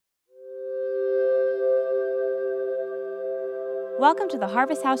Welcome to the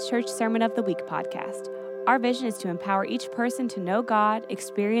Harvest House Church Sermon of the Week podcast. Our vision is to empower each person to know God,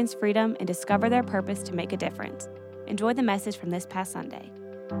 experience freedom, and discover their purpose to make a difference. Enjoy the message from this past Sunday.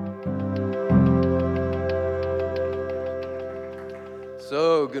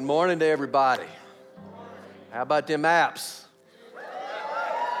 So, good morning to everybody. How about them apps?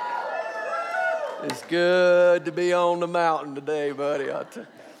 It's good to be on the mountain today, buddy.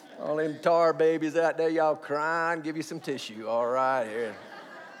 All them tar babies out there, y'all crying, give you some tissue, all right? Here.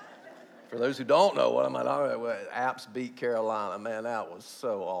 For those who don't know what I'm talking about, apps beat Carolina. Man, that was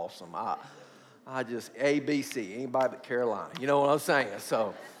so awesome. I just, ABC, anybody but Carolina. You know what I'm saying?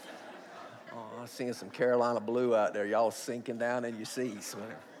 So, I'm seeing some Carolina blue out there. Y'all sinking down in your seats.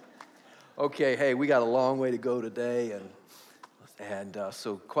 Okay, hey, we got a long way to go today, and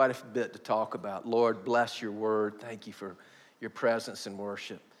so quite a bit to talk about. Lord, bless your word. Thank you for your presence and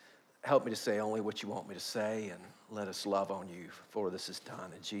worship. Help me to say only what you want me to say, and let us love on you before this is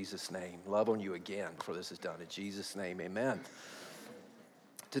done. In Jesus' name, love on you again before this is done. In Jesus' name, amen.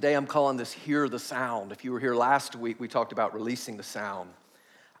 Today I'm calling this Hear the Sound. If you were here last week, we talked about releasing the sound.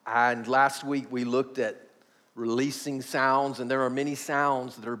 And last week we looked at releasing sounds, and there are many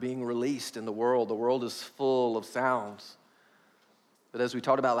sounds that are being released in the world. The world is full of sounds. But as we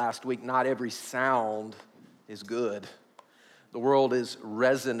talked about last week, not every sound is good. The world is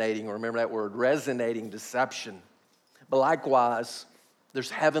resonating, remember that word, resonating deception. But likewise,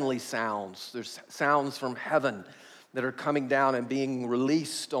 there's heavenly sounds. There's sounds from heaven that are coming down and being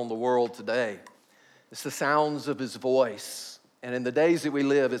released on the world today. It's the sounds of his voice. And in the days that we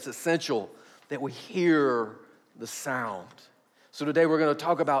live, it's essential that we hear the sound. So today we're going to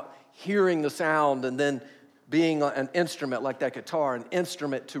talk about hearing the sound and then being an instrument like that guitar, an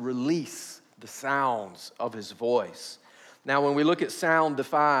instrument to release the sounds of his voice. Now, when we look at sound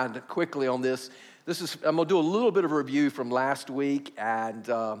defined quickly on this I'm going to do a little bit of a review from last week and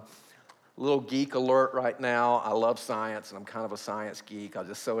a little geek alert right now. I love science, and I'm kind of a science geek.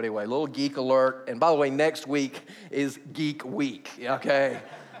 So anyway, little geek alert. And by the way, next week is Geek Week, okay?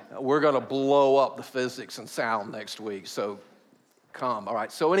 We're going to blow up the physics and sound next week, so come. All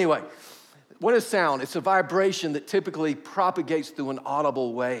right, so anyway, what is sound? It's a vibration that typically propagates through an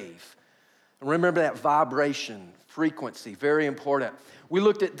audible wave. And remember that vibration, frequency, very important. We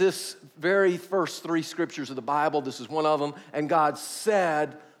looked at this very first three scriptures of the Bible. This is one of them. And God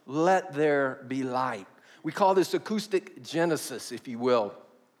said, let there be light. We call this acoustic genesis, if you will.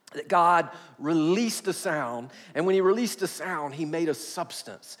 That God released a sound, and when he released a sound, he made a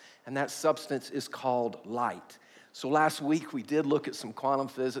substance, and that substance is called light. So last week, we did look at some quantum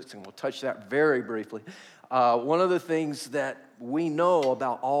physics, and we'll touch that very briefly. One of the things that we know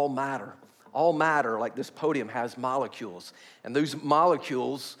about all matter, like this podium, has molecules, and those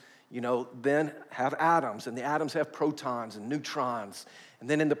molecules, then have atoms, and the atoms have protons and neutrons. And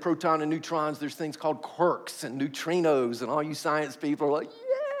then in the proton and neutrons, there's things called quarks and neutrinos, and all you science people are like,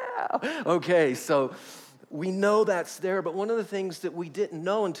 yeah! Okay, so we know that's there, but one of the things that we didn't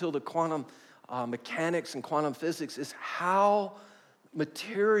know until the quantum mechanics and quantum physics is how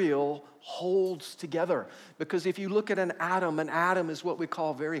material holds together. Because if you look at an atom is what we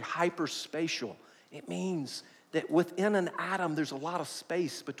call very hyperspatial. It means that within an atom, there's a lot of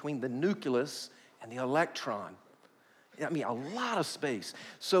space between the nucleus and the electron. I mean, a lot of space.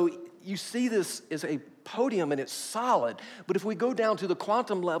 So you see this as a podium and it's solid, but if we go down to the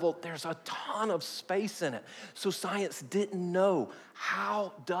quantum level, there's a ton of space in it. So science didn't know,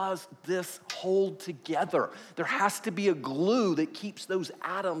 how does this hold together? There has to be a glue that keeps those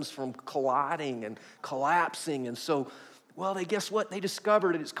atoms from colliding and collapsing. And so, guess what? They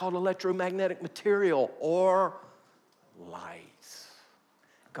discovered it. It's called electromagnetic material or light.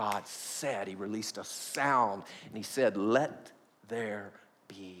 God said, he released a sound, and he said, let there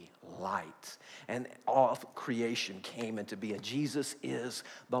be light. And all of creation came into being. Jesus is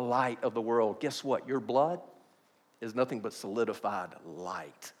the light of the world. Guess what? Your blood is nothing but solidified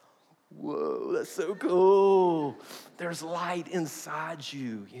light. Whoa, that's so cool. There's light inside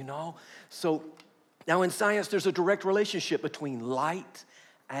you, So now in science, there's a direct relationship between light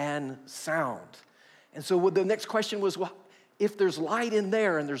and sound. And so the next question was, if there's light in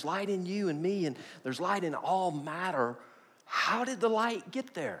there, and there's light in you and me, and there's light in all matter, how did the light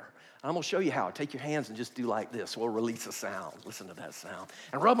get there? I'm going to show you how. Take your hands and just do like this. We'll release a sound. Listen to that sound.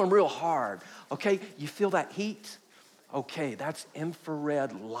 And rub them real hard. Okay, you feel that heat? Okay, that's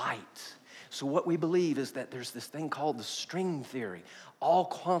infrared light. So what we believe is that there's this thing called the string theory. All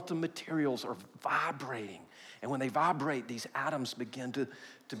quantum materials are vibrating. And when they vibrate, these atoms begin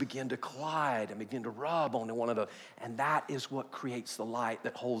to collide and begin to rub on one another. And that is what creates the light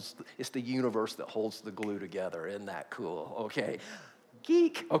that holds, it's the universe that holds the glue together. Isn't that cool? Okay.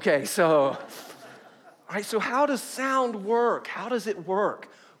 Geek. Okay, so, all right, so how does sound work? How does it work?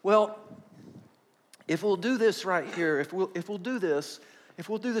 Well, if we'll do this right here, if we'll do this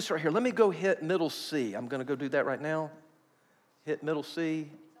right here, let me go hit middle C. I'm going to go do that right now. Hit middle C.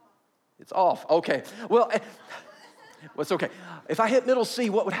 It's off. Okay. Well, it's okay. If I hit middle C,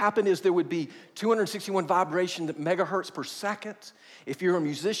 what would happen is there would be 261 vibration megahertz per second. If you're a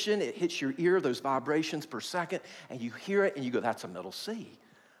musician, it hits your ear, those vibrations per second, and you hear it and you go, that's a middle C.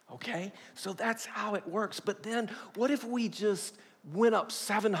 Okay? So that's how it works. But then what if we just went up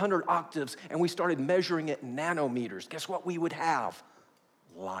 700 octaves and we started measuring it in nanometers? Guess what we would have?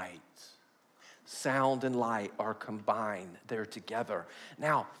 Light. Sound and light are combined. They're together.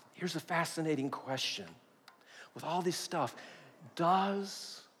 Now, here's a fascinating question. With all this stuff,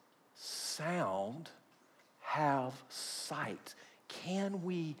 does sound have sight? Can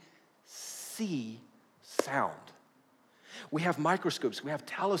we see sound? We have microscopes, we have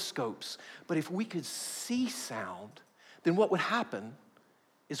telescopes, but if we could see sound, then what would happen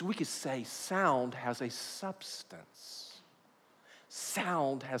is we could say sound has a substance.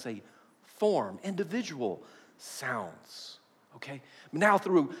 Sound has a form, individual sounds, okay? Now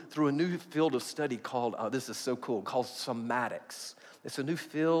through a new field of study called, this is so cool, called somatics. It's a new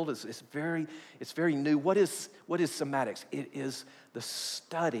field, it's very new. What is somatics? It is the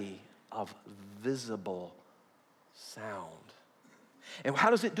study of visible sound. And how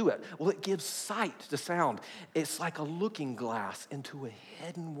does it do it? Well, it gives sight to sound. It's like a looking glass into a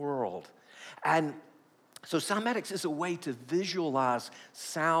hidden world. And so somatics is a way to visualize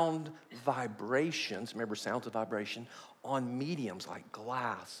sound vibrations, remember sounds of vibration, on mediums like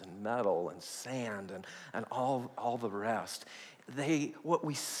glass and metal and sand and all the rest. What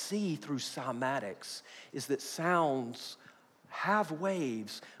we see through somatics is that sounds have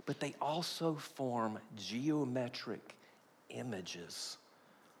waves, but they also form geometric images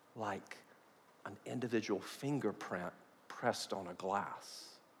like an individual fingerprint pressed on a glass.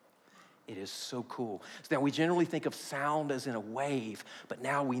 It is so cool. So now we generally think of sound as in a wave, but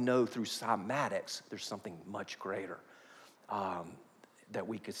now we know through somatics there's something much greater that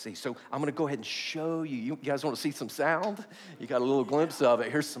we could see. So I'm going to go ahead and show you. You guys want to see some sound? You got a little glimpse of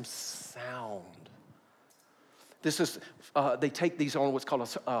it. Here's some sound. This is, they take these on what's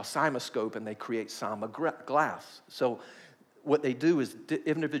called a cymoscope, and they create glass. So what they do is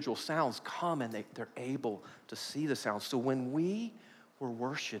individual sounds come, and they're able to see the sounds. So when we were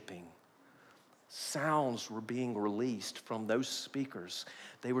worshiping, sounds were being released from those speakers.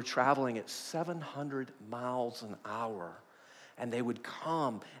 They were traveling at 700 miles an hour. And they would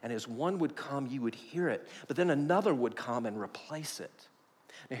come, and as one would come, you would hear it. But then another would come and replace it.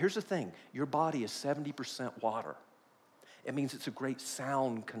 Now, here's the thing. Your body is 70% water. It means it's a great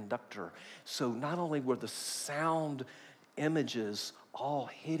sound conductor. So not only were the sound images all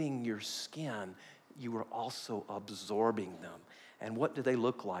hitting your skin, you were also absorbing them. And what do they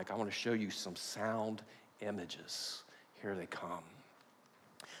look like? I want to show you some sound images. Here they come.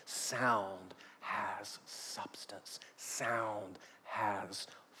 Sound has substance. Sound has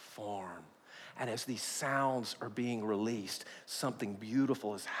form. And as these sounds are being released, something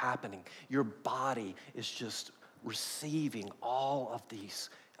beautiful is happening. Your body is just receiving all of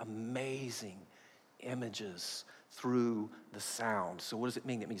these amazing images through the sound. So what does it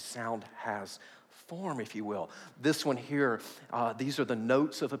mean? It means sound has form, if you will. This one here, these are the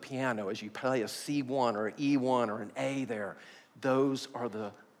notes of a piano. As you play a C1 or an E1 or an A there, those are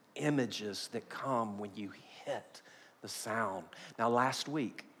the images that come when you hit the sound. Now last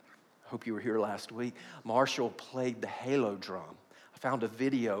week, I hope you were here last week, Marshall played the halo drum. I found a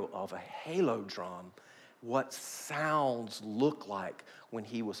video of a halo drum, what sounds look like when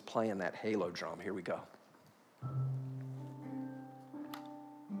he was playing that halo drum. Here we go.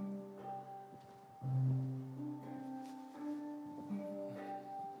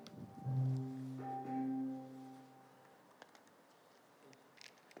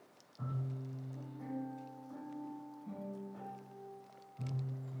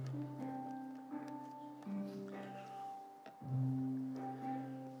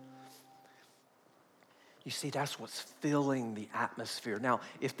 You see, that's what's filling the atmosphere. Now,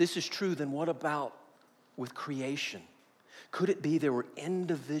 if this is true, then what about with creation? Could it be there were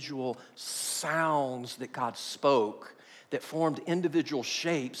individual sounds that God spoke that formed individual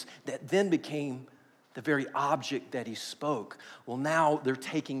shapes that then became the very object that he spoke. Well, now they're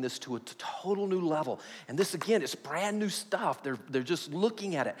taking this to a total new level. And this, again, is brand new stuff. They're just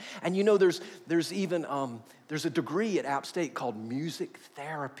looking at it. And you know, there's even, there's a degree at App State called music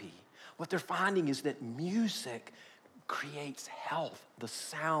therapy. What they're finding is that music creates health. The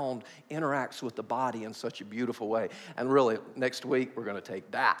sound interacts with the body in such a beautiful way. And really, next week, we're gonna take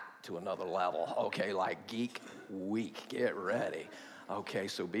that to another level, okay, like Geek Week. Get ready. Okay,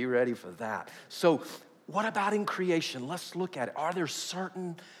 so be ready for that. So what about in creation? Let's look at it. Are there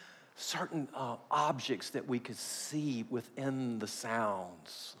certain objects that we could see within the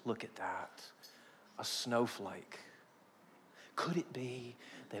sounds? Look at that. A snowflake. Could it be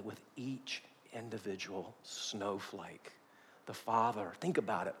that with each individual snowflake, the Father, think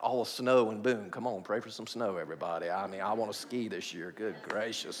about it, all the snow and boom, come on, pray for some snow, everybody. I mean, I want to ski this year, good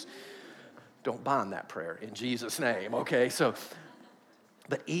gracious. Don't bind that prayer in Jesus' name, okay? So,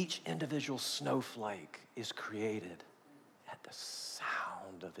 but each individual snowflake is created at the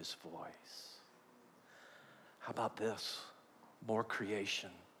sound of his voice. How about this? More creation.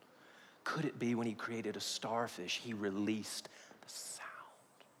 Could it be when he created a starfish, he released the sound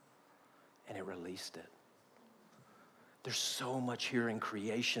and it released it? There's so much here in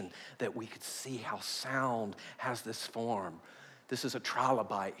creation that we could see how sound has this form. This is a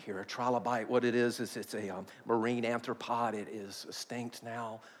trilobite here. A trilobite, what it is it's a marine arthropod. It is extinct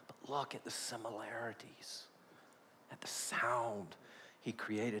now. But look at the similarities, at the sound. He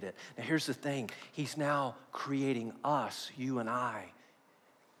created it. Now here's the thing. He's now creating us, you and I,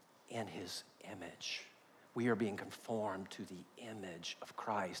 in his image. We are being conformed to the image of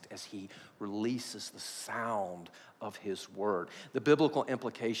Christ as he releases the sound of his word. The biblical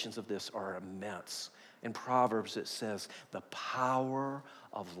implications of this are immense. In Proverbs, it says, the power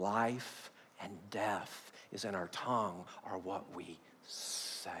of life and death is in our tongue, or what we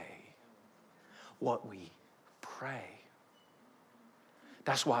say, what we pray.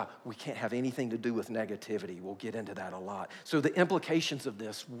 That's why we can't have anything to do with negativity. We'll get into that a lot. So the implications of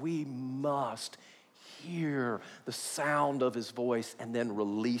this, we must hear the sound of his voice and then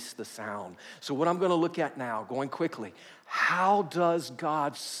release the sound. So what I'm going to look at now, going quickly, how does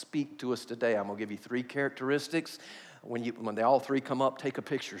God speak to us today? I'm going to give you 3 characteristics. When they all 3 come up, take a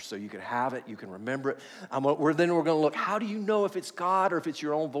picture so you can have it, you can remember it. We're going to look, how do you know if it's God or if it's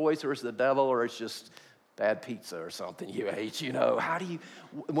your own voice or it's the devil or it's just bad pizza or something you ate, you know? How do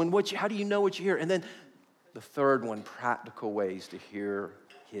you know what you hear? And then the third one, practical ways to hear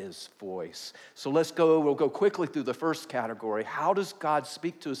his voice. So we'll go quickly through the first category. How does God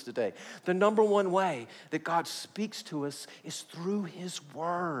speak to us today? The number one way that God speaks to us is through his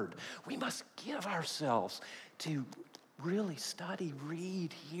word. We must give ourselves to really study,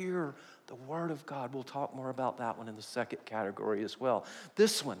 read, hear the word of God. We'll talk more about that one in the second category as well.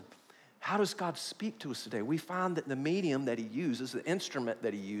 This one, how does God speak to us today? We find that the medium that he uses, the instrument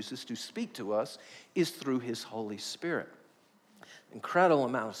that he uses to speak to us, is through his Holy Spirit. Incredible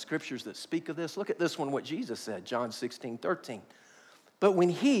amount of scriptures that speak of this. Look at this one, what Jesus said, John 16:13. But when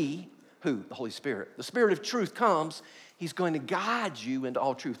he, who? The Holy Spirit, the Spirit of truth comes, he's going to guide you into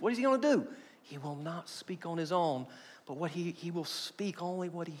all truth. What is he going to do? He will not speak on his own, but he will speak only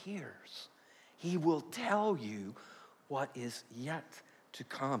what he hears. He will tell you what is yet to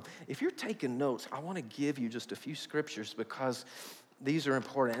come. If you're taking notes, I want to give you just a few scriptures because these are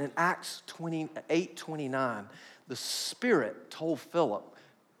important. In Acts 28:29, the Spirit told Philip,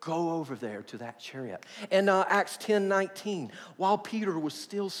 go over there to that chariot. And Acts 10:19, while Peter was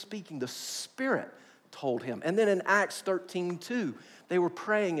still speaking, the Spirit told him. And then in Acts 13:2, they were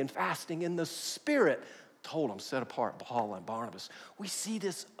praying and fasting, and the Spirit told them, set apart Paul and Barnabas. We see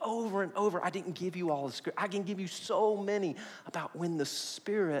this over and over. I didn't give you all the script. I can give you so many about when the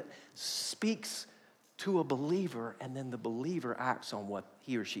Spirit speaks to a believer and then the believer acts on what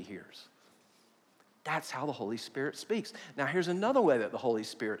he or she hears. That's how the Holy Spirit speaks. Now, here's another way that the Holy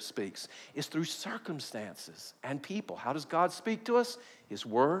Spirit speaks, is through circumstances and people. How does God speak to us? His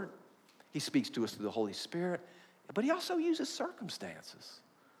word. He speaks to us through the Holy Spirit, but he also uses circumstances.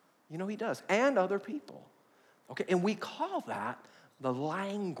 You know, he does, and other people. Okay, and we call that the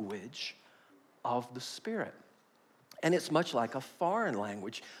language of the Spirit. And it's much like a foreign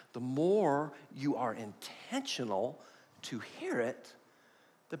language. The more you are intentional to hear it,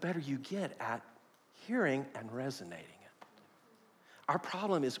 the better you get at hearing and resonating it. Our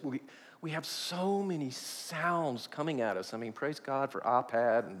problem is we have so many sounds coming at us. I mean, praise God for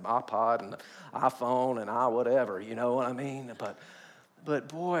iPad and iPod and iPhone and whatever, you know what I mean? But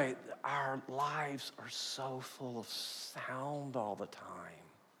boy, our lives are so full of sound all the time.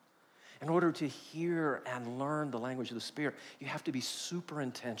 In order to hear and learn the language of the Spirit, you have to be super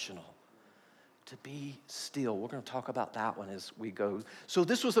intentional to be still. We're going to talk about that one as we go. So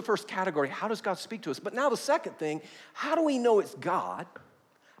this was the first category. How does God speak to us? But now the second thing, how do we know it's God?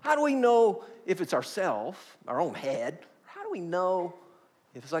 How do we know if it's ourselves, our own head? How do we know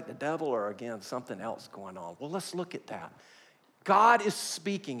if it's like the devil or, again, something else going on? Well, let's look at that. God is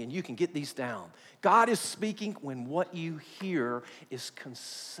speaking, and you can get these down. God is speaking when what you hear is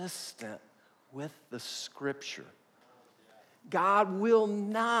consistent with the Scripture. God will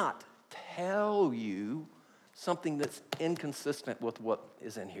not tell you something that's inconsistent with what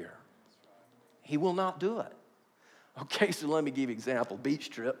is in here. He will not do it. Okay, so let me give you an example. Beach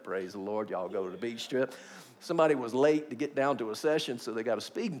trip, praise the Lord, y'all go to the beach trip. Somebody was late to get down to a session, so they got a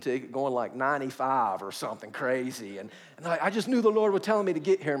speeding ticket going like 95 or something crazy. And I just knew the Lord was telling me to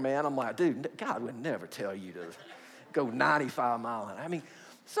get here, man. I'm like, dude, God would never tell you to go 95 miles an hour. I mean,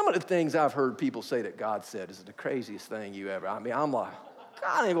 some of the things I've heard people say that God said is the craziest thing you ever. I mean, I'm like,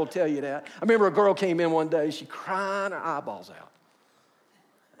 God ain't gonna tell you that. I remember a girl came in one day, she crying her eyeballs out.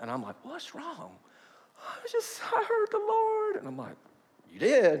 And I'm like, what's wrong? I heard the Lord. And I'm like, you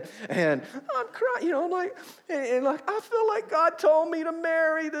did? And I'm crying, you know, I'm like, and like, I feel like God told me to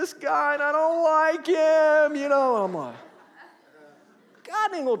marry this guy and I don't like him, you know. And I'm like,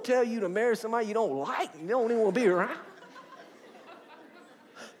 God ain't gonna tell you to marry somebody you don't like, you don't even want to be around.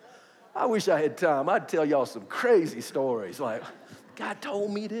 I wish I had time. I'd tell y'all some crazy stories. Like, God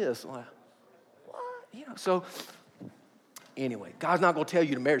told me this. I'm like, what? You know, so anyway, God's not going to tell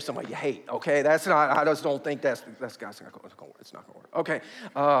you to marry somebody you hate, okay? That's not, I just don't think that's God's not going to work. It's not going to work. Okay.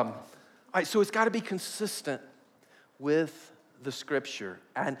 All right, so it's got to be consistent with the Scripture.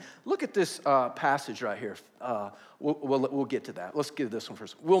 And look at this passage right here. We'll get to that. Let's give this one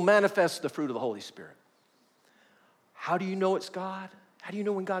first. We'll manifest the fruit of the Holy Spirit. How do you know it's God? How do you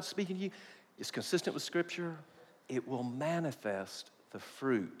know when God's speaking to you? It's consistent with Scripture. It will manifest the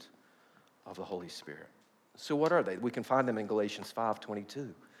fruit of the Holy Spirit. So what are they? We can find them in Galatians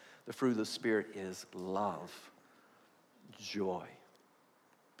 5:22. The fruit of the Spirit is love, joy,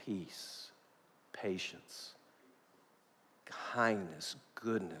 peace, patience, kindness,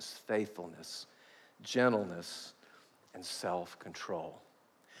 goodness, faithfulness, gentleness, and self-control.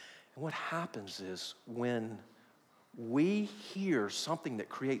 And what happens is when we hear something that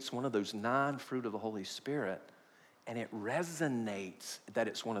creates one of those 9 fruit of the Holy Spirit, and it resonates that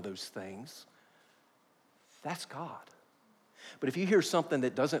it's one of those things, that's God. But if you hear something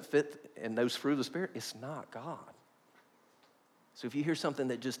that doesn't fit in those fruit of the Spirit, it's not God. So if you hear something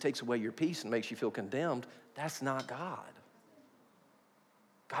that just takes away your peace and makes you feel condemned, that's not God.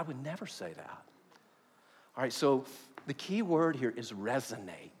 God would never say that. All right, so the key word here is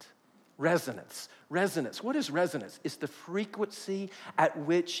resonate. Resonance. Resonance. What is resonance? It's the frequency at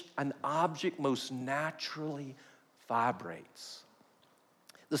which an object most naturally vibrates.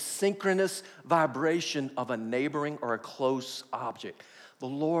 The synchronous vibration of a neighboring or a close object. The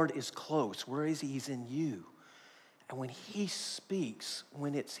Lord is close. Where is He? He's in you. And when He speaks,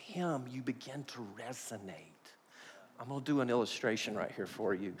 when it's Him, you begin to resonate. I'm going to do an illustration right here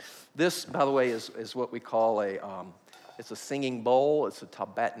for you. This, by the way, is what we call it's a singing bowl. It's a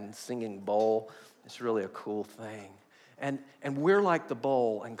Tibetan singing bowl. It's really a cool thing. And we're like the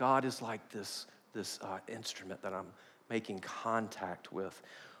bowl, and God is like this instrument that I'm making contact with.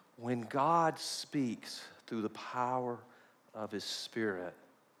 When God speaks through the power of His Spirit,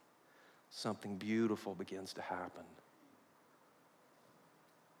 something beautiful begins to happen.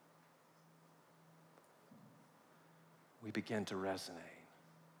 We begin to resonate.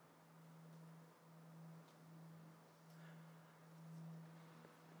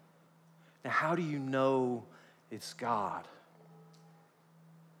 Now, how do you know it's God?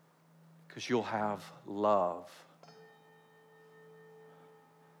 Because you'll have love.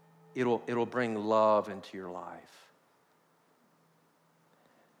 It'll bring love into your life.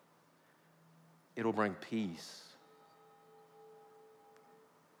 It'll bring peace.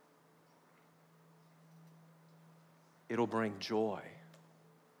 It'll bring joy.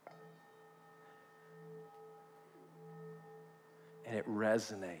 And it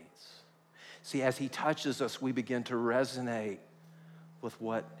resonates. See, as He touches us, we begin to resonate with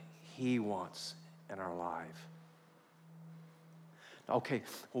what He wants in our life. Okay,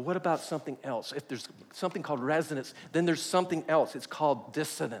 well, what about something else? If there's something called resonance, then there's something else. It's called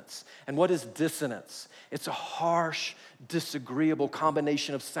dissonance. And what is dissonance? It's a harsh, disagreeable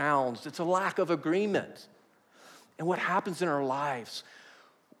combination of sounds. It's a lack of agreement. And what happens in our lives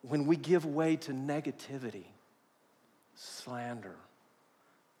when we give way to negativity, slander,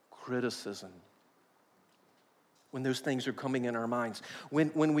 criticism, when those things are coming in our minds,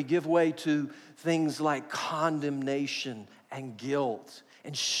 when we give way to things like condemnation and guilt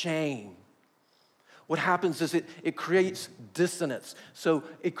and shame, what happens is it creates dissonance. So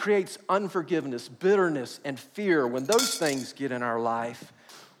it creates unforgiveness, bitterness, and fear. When those things get in our life,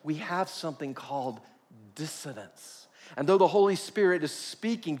 we have something called dissonance. And though the Holy Spirit is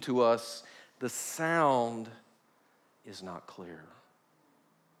speaking to us, the sound is not clear.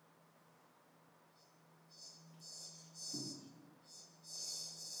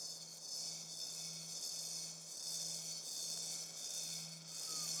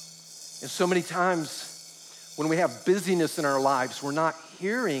 And so many times when we have busyness in our lives, we're not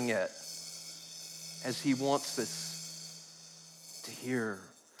hearing it as he wants us to hear.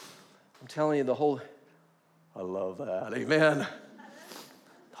 I'm telling you, I love that, amen.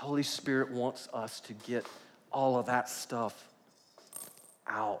 The Holy Spirit wants us to get all of that stuff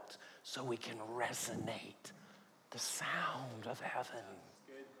out so we can resonate the sound of heaven.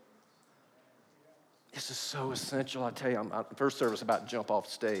 This is so essential. I tell you, first service about to jump off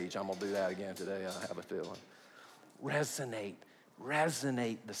stage. I'm going to do that again today, I have a feeling. Resonate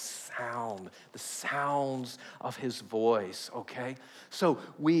the sounds of his voice, okay? So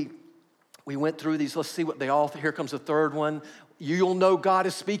we went through these. Let's see what they all, here comes the third one. You'll know God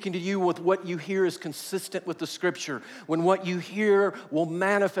is speaking to you with what you hear is consistent with the scripture. When what you hear will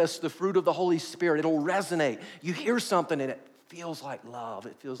manifest the fruit of the Holy Spirit, it'll resonate. You hear something and it feels like love,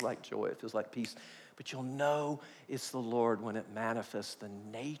 it feels like joy, it feels like peace. But you'll know it's the Lord when it manifests the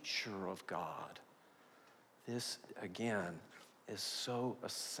nature of God. This, again, is so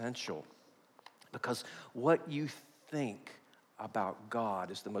essential because what you think about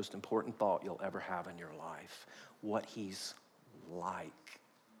God is the most important thought you'll ever have in your life. What he's like.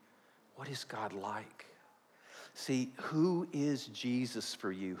 What is God like? See, who is Jesus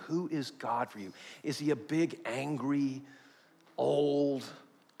for you? Who is God for you? Is he a big, angry, old,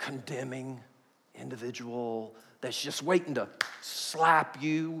 condemning individual that's just waiting to slap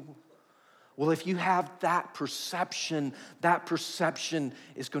you? Well, if you have that perception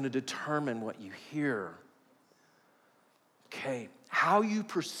is going to determine what you hear. Okay, how you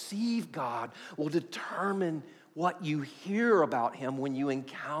perceive God will determine what you hear about him when you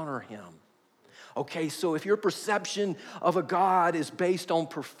encounter him. Okay, so if your perception of a God is based on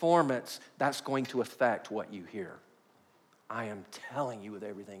performance, that's going to affect what you hear. I am telling you with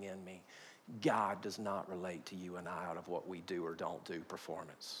everything in me, God does not relate to you and I out of what we do or don't do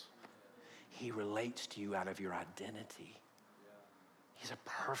performance. He relates to you out of your identity. He's a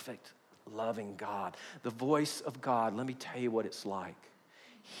perfect, loving God. The voice of God, let me tell you what it's like.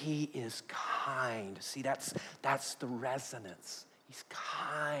 He is kind. See, that's the resonance. He's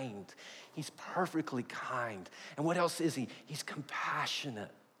kind. He's perfectly kind. And what else is he? He's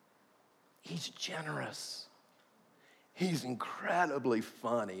compassionate. He's generous. He's incredibly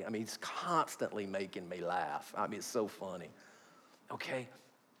funny. I mean, he's constantly making me laugh. I mean, it's so funny. Okay?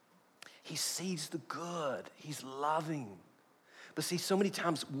 He sees the good. He's loving. But see, so many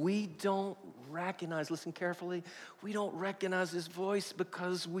times we don't recognize, listen carefully, we don't recognize his voice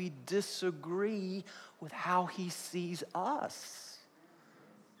because we disagree with how he sees us.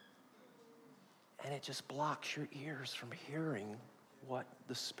 And it just blocks your ears from hearing what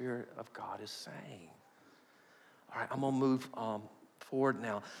the Spirit of God is saying. All right, I'm going to move forward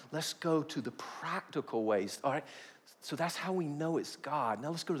now. Let's go to the practical ways. All right, so that's how we know it's God.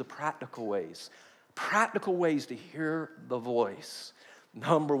 Now let's go to the practical ways. Practical ways to hear the voice.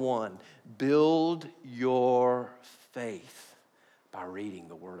 Number one, build your faith by reading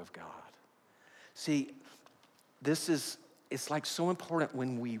the Word of God. See, it's like so important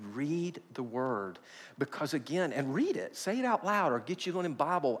when we read the Word because again, and read it, say it out loud or get you on a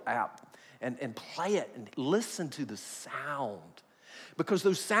Bible app and play it and listen to the sound. Because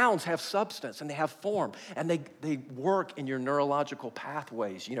those sounds have substance and they have form and they work in your neurological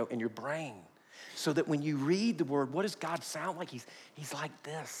pathways, in your brain. So that when you read the Word, what does God sound like? He's like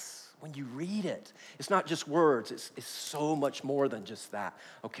this. When you read it, it's not just words. It's so much more than just that.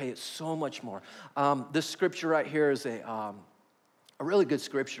 Okay, it's so much more. This scripture right here is a really good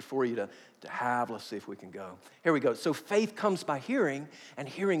scripture for you to have. Let's see if we can go. Here we go. So faith comes by hearing, and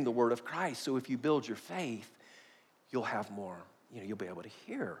hearing the word of Christ. So if you build your faith, you'll have more. You'll be able to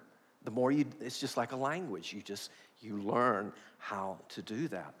hear. The more it's just like a language. You learn how to do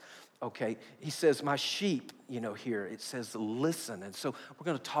that. Okay, he says, my sheep, here, it says listen. And so we're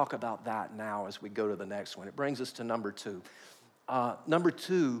going to talk about that now as we go to the next one. It brings us to number two. Number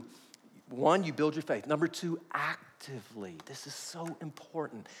two, one, you build your faith. Number two, actively. This is so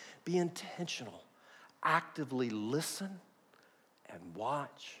important. Be intentional. Actively listen and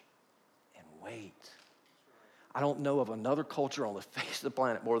watch and wait. I don't know of another culture on the face of the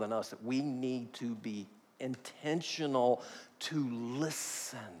planet more than us that we need to be intentional to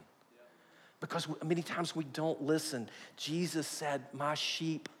listen because many times we don't listen. Jesus said, my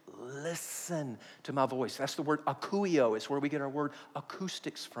sheep listen to my voice. That's the word akuio. It's where we get our word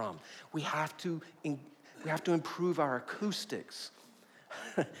acoustics from. We have to improve our acoustics.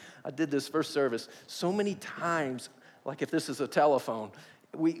 I did this first service so many times, like if this is a telephone,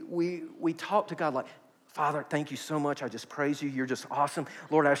 we talk to God like, Father, thank you so much. I just praise you. You're just awesome.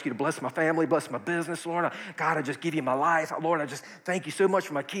 Lord, I ask you to bless my family, bless my business, Lord. God, I just give you my life. Lord, I just thank you so much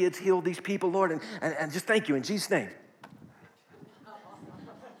for my kids. Heal these people, Lord, and just thank you in Jesus' name.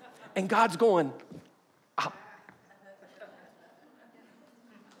 And God's going,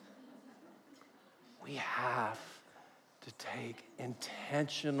 we have to take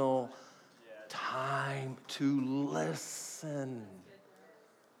intentional time to listen.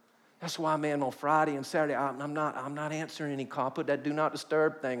 That's why, man, on Friday and Saturday, I'm not answering any call. Put that do not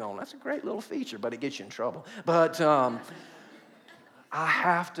disturb thing on. That's a great little feature, but it gets you in trouble. But I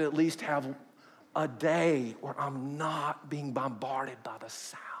have to at least have a day where I'm not being bombarded by the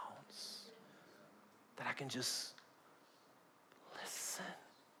sounds, that I can just listen.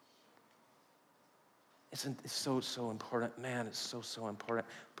 It's so important. Man, it's so important.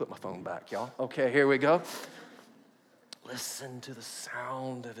 Put my phone back, y'all. Okay, here we go. Listen to the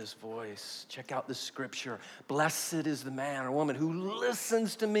sound of his voice. Check out the scripture. Blessed is the man or woman who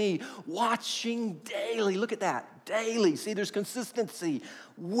listens to me, watching daily. Look at that, daily. See, there's consistency.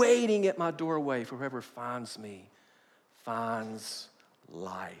 Waiting at my doorway for whoever finds me finds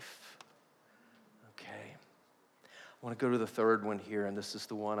life. Okay. I want to go to the third one here, and this is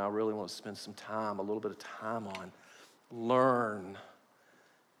the one I really want to spend a little bit of time on. Learn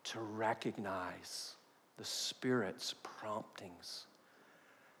to recognize the Spirit's promptings.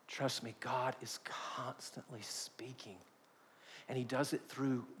 Trust me, God is constantly speaking, and he does it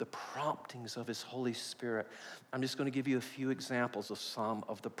through the promptings of his Holy Spirit. I'm just going to give you a few examples of some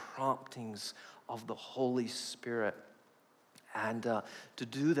of the promptings of the Holy Spirit. And to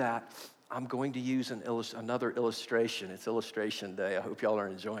do that, I'm going to use another illustration. It's Illustration Day. I hope y'all are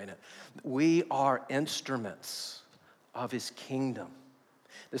enjoying it. We are instruments of his kingdom.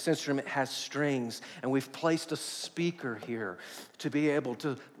 This instrument has strings, and we've placed a speaker here to be able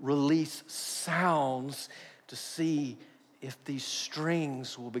to release sounds to see if these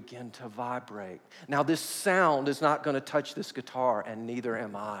strings will begin to vibrate. Now, this sound is not going to touch this guitar, and neither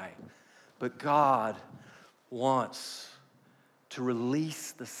am I. But God wants to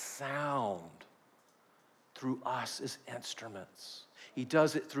release the sound through us as instruments. He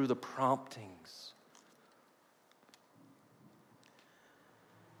does it through the promptings.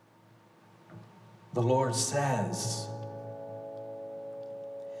 The Lord says,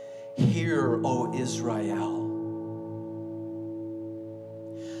 "Hear, O Israel,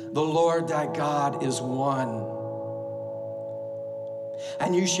 the Lord thy God is one,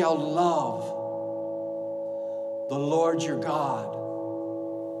 and you shall love the Lord your God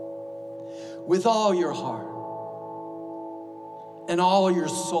with all your heart and all your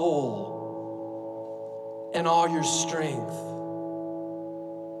soul and all your strength."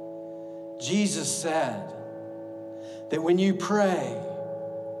 Jesus said that when you pray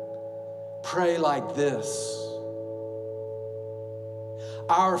like this: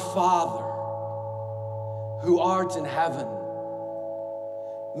 "Our Father, who art in heaven,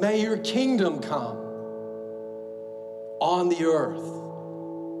 may your kingdom come on the earth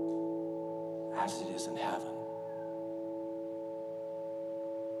as it is in heaven."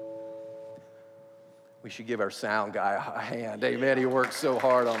 We should give our sound guy a hand. Amen. He worked so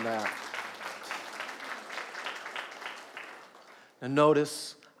hard on that. Now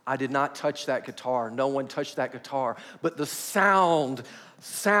notice, I did not touch that guitar. No one touched that guitar. But the sound,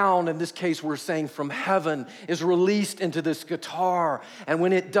 in this case we're saying from heaven, is released into this guitar. And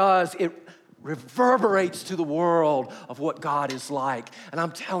when it does, it reverberates to the world of what God is like. And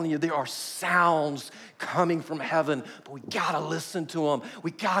I'm telling you, there are sounds coming from heaven, but we gotta listen to them.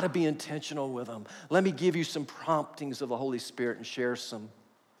 We gotta be intentional with them. Let me give you some promptings of the Holy Spirit and share some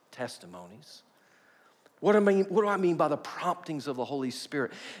testimonies. What do I mean by the promptings of the Holy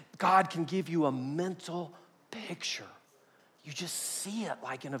Spirit? God can give you a mental picture. You just see it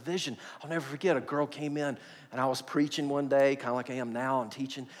like in a vision. I'll never forget, a girl came in and I was preaching one day, kind of like I am now, and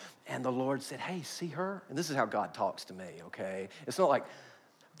teaching, and the Lord said, "Hey, see her?" And this is how God talks to me, okay? It's not like,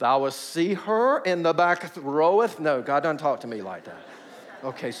 "Thou wilt see her in the back roweth." No, God doesn't talk to me like that.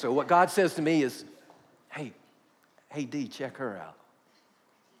 Okay, so what God says to me is, hey, D, check her out.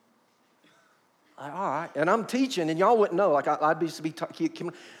 All right, and I'm teaching, and y'all wouldn't know. Like I'd be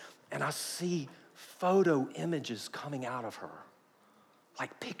and I see photo images coming out of her,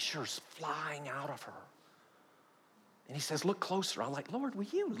 like pictures flying out of her. And he says, look closer. I'm like, Lord, will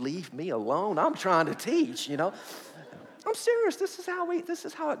you leave me alone? I'm trying to teach, I'm serious. This is how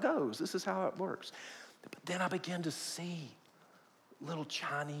it goes. This is how it works. But then I begin to see little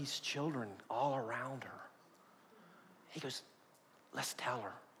Chinese children all around her. He goes, let's tell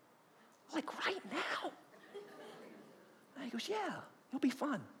her. I'm like, right now? And he goes, yeah, it'll be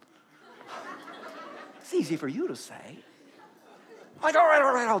fun. It's easy for you to say. I'm like, all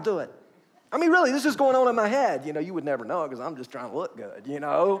right, I'll do it. I mean, really, this is going on in my head. You would never know it because I'm just trying to look good,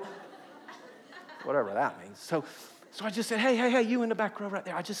 Whatever that means. So I just said, hey, you in the back row right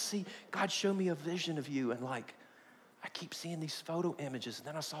there. I just see God show me a vision of you. And I keep seeing these photo images. And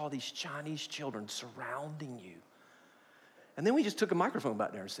then I saw these Chinese children surrounding you. And then we just took a microphone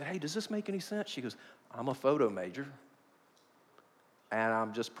back there and said, hey, does this make any sense? She goes, I'm a photo major. And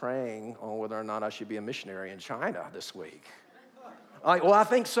I'm just praying on whether or not I should be a missionary in China this week. I'm like, well, I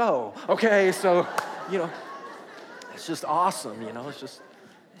think so. Okay, so, it's just awesome, It's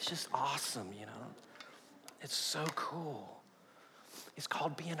just awesome, It's so cool. It's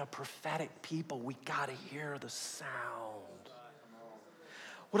called being a prophetic people. We got to hear the sound.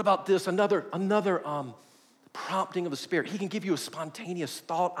 What about this? Another prompting of the Spirit. He can give you a spontaneous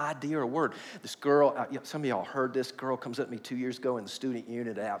thought, idea, or word. This girl, some of y'all heard this girl comes up to me 2 years ago in the student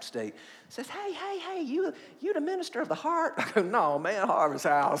unit at App State, says, hey, you the minister of the heart? I go, no, man, Harvest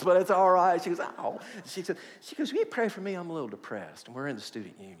House, but it's all right. She goes, oh. She goes, will you pray for me? I'm a little depressed. And we're in the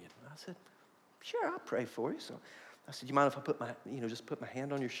student union. I said, sure, I'll pray for you. So I said, you mind if I put my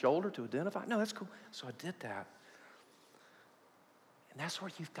hand on your shoulder to identify? No, that's cool. So I did that. And that's where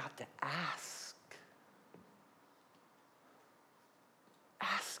you've got to ask.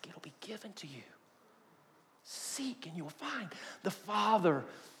 Ask, it'll be given to you. Seek, and you'll find. The Father,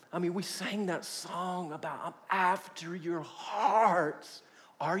 we sang that song about, I'm after your hearts.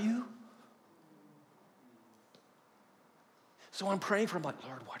 Are you? So I'm praying for him, like,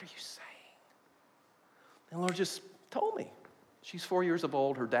 Lord, what are you saying? And the Lord just told me. She's 4 years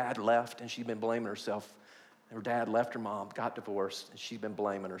old. Her dad left, and she'd been blaming herself. Her dad left her mom, got divorced, and she'd been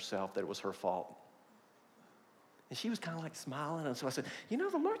blaming herself that it was her fault. And she was kind of like smiling. And so I said, the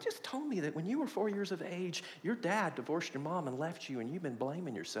Lord just told me that when you were 4 years of age, your dad divorced your mom and left you, and you've been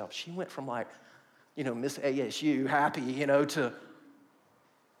blaming yourself. She went from Miss ASU, happy, to, oh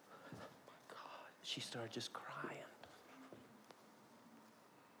my God. She started just crying.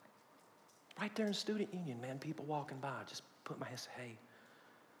 Right there in student union, man, people walking by, just put my hand and say, hey,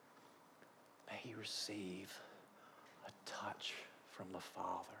 may he receive a touch from the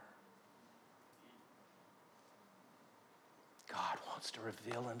Father. God wants to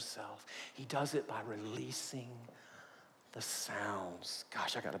reveal himself. He does it by releasing the sounds.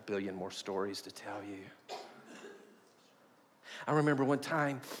 Gosh, I got a billion more stories to tell you. I remember one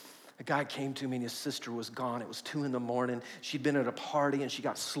time a guy came to me and his sister was gone. It was 2 a.m. She'd been at a party and she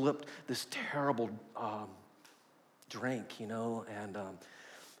got slipped this terrible drink,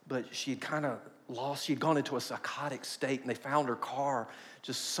 but she had kind of lost. She'd gone into a psychotic state and they found her car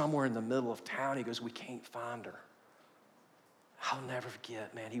just somewhere in the middle of town. He goes, we can't find her. I'll never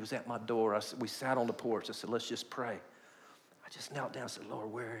forget, man. He was at my door. We sat on the porch. I said, let's just pray. I just knelt down and said,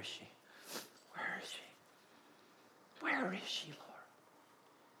 Lord, where is she? Where is she? Where is she, Lord?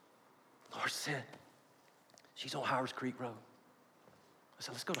 Lord said, she's on Howards Creek Road. I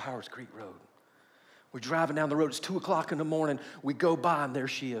said, let's go to Howards Creek Road. We're driving down the road. It's 2 o'clock in the morning. We go by, and there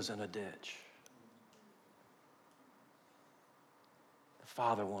she is in a ditch. The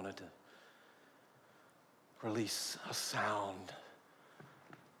Father wanted to release a sound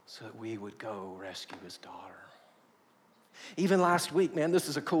so that we would go rescue his daughter. Even last week, man, this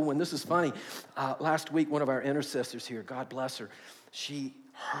is a cool one. This is funny. Last week, one of our intercessors here, God bless her, she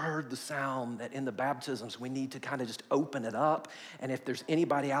heard the sound that in the baptisms, we need to kind of just open it up. And if there's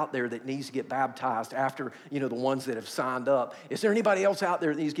anybody out there that needs to get baptized after, the ones that have signed up, is there anybody else out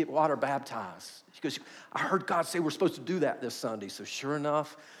there that needs to get water baptized? She goes, I heard God say we're supposed to do that this Sunday. So sure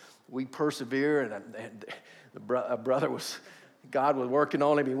enough, we persevere, and God was working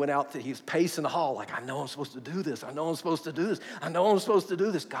on him. He went out, he was pacing the hall like, I know I'm supposed to do this. I know I'm supposed to do this. I know I'm supposed to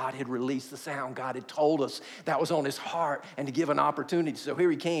do this. God had released the sound. God had told us that was on his heart and to give an opportunity. So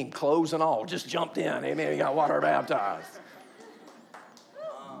here he came, clothes and all, just jumped in. Amen. He got water baptized.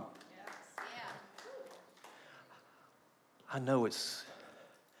 I know it's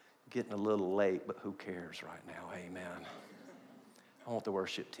getting a little late, but who cares right now? Amen. I want the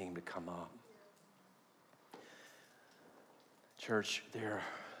worship team to come up. Church, there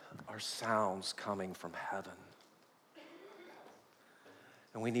are sounds coming from heaven.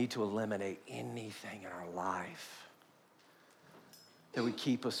 And we need to eliminate anything in our life that would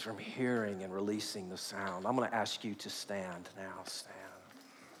keep us from hearing and releasing the sound. I'm going to ask you to stand now. Stand.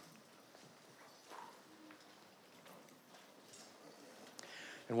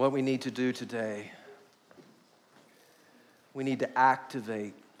 And what we need to do today, we need to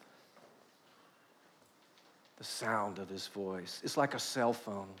activate the sound of his voice. It's like a cell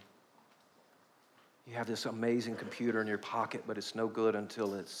phone. You have this amazing computer in your pocket, but it's no good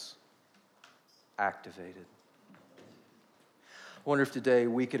until it's activated. I wonder if today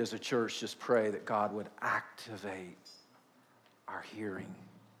we could, as a church, just pray that God would activate our hearing.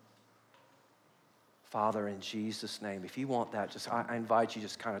 Father, in Jesus' name, if you want that, I invite you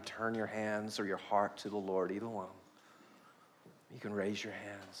just kind of turn your hands or your heart to the Lord, either one. You can raise your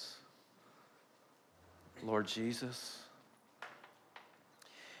hands. Lord Jesus,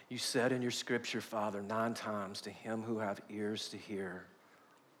 you said in your scripture, Father, 9 times to him who have ears to hear.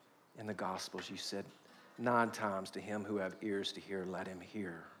 In the Gospels, you said 9 times to him who have ears to hear, let him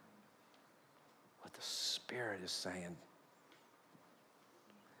hear what the Spirit is saying.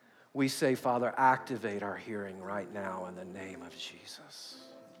 We say, Father, activate our hearing right now in the name of Jesus.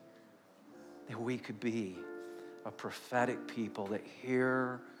 That we could be a prophetic people that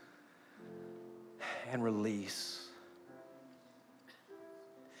hear and release.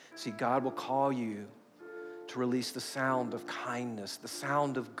 See, God will call you to release the sound of kindness, the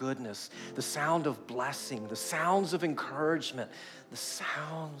sound of goodness, the sound of blessing, the sounds of encouragement, the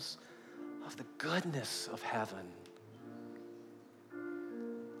sounds of the goodness of heaven.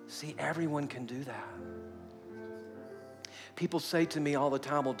 See, everyone can do that. People say to me all the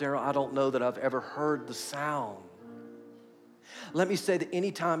time, well, Daryl, I don't know that I've ever heard the sound. Let me say that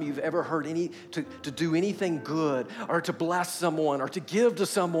anytime you've ever heard to do anything good or to bless someone or to give to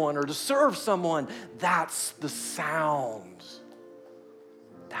someone or to serve someone, that's the sound.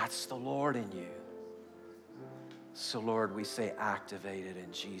 That's the Lord in you. So, Lord, we say activate it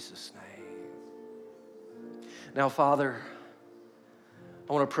in Jesus' name. Now, Father,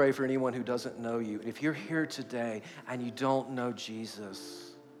 I want to pray for anyone who doesn't know you. If you're here today and you don't know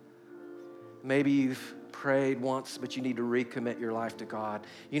Jesus, maybe you've prayed once, but you need to recommit your life to God.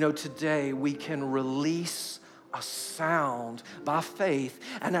 You know, today we can release a sound by faith,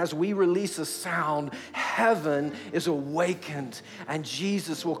 and as we release a sound, heaven is awakened, and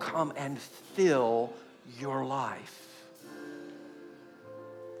Jesus will come and fill your life.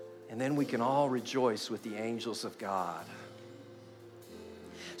 And then we can all rejoice with the angels of God.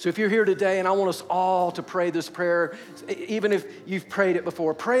 So if you're here today, and I want us all to pray this prayer, even if you've prayed it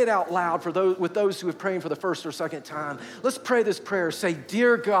before, pray it out loud with those who have prayed for the first or second time. Let's pray this prayer. Say,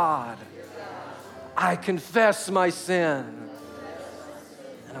 Dear God, I confess my sin,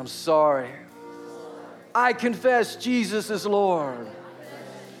 and I'm sorry. I confess Jesus is Lord,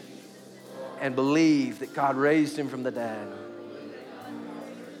 and believe that God raised him from the dead.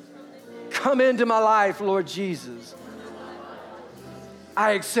 Come into my life, Lord Jesus.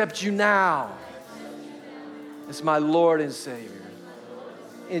 I accept you now as my Lord and Savior.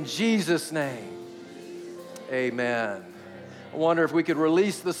 In Jesus' name, amen. I wonder if we could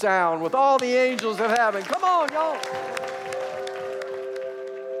release the sound with all the angels of heaven. Come on, y'all.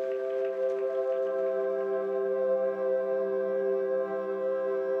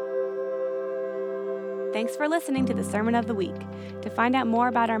 Thanks for listening to the Sermon of the Week. To find out more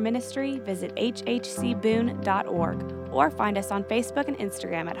about our ministry, visit hhcboone.org or find us on Facebook and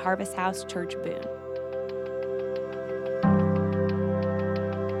Instagram at Harvest House Church Boone.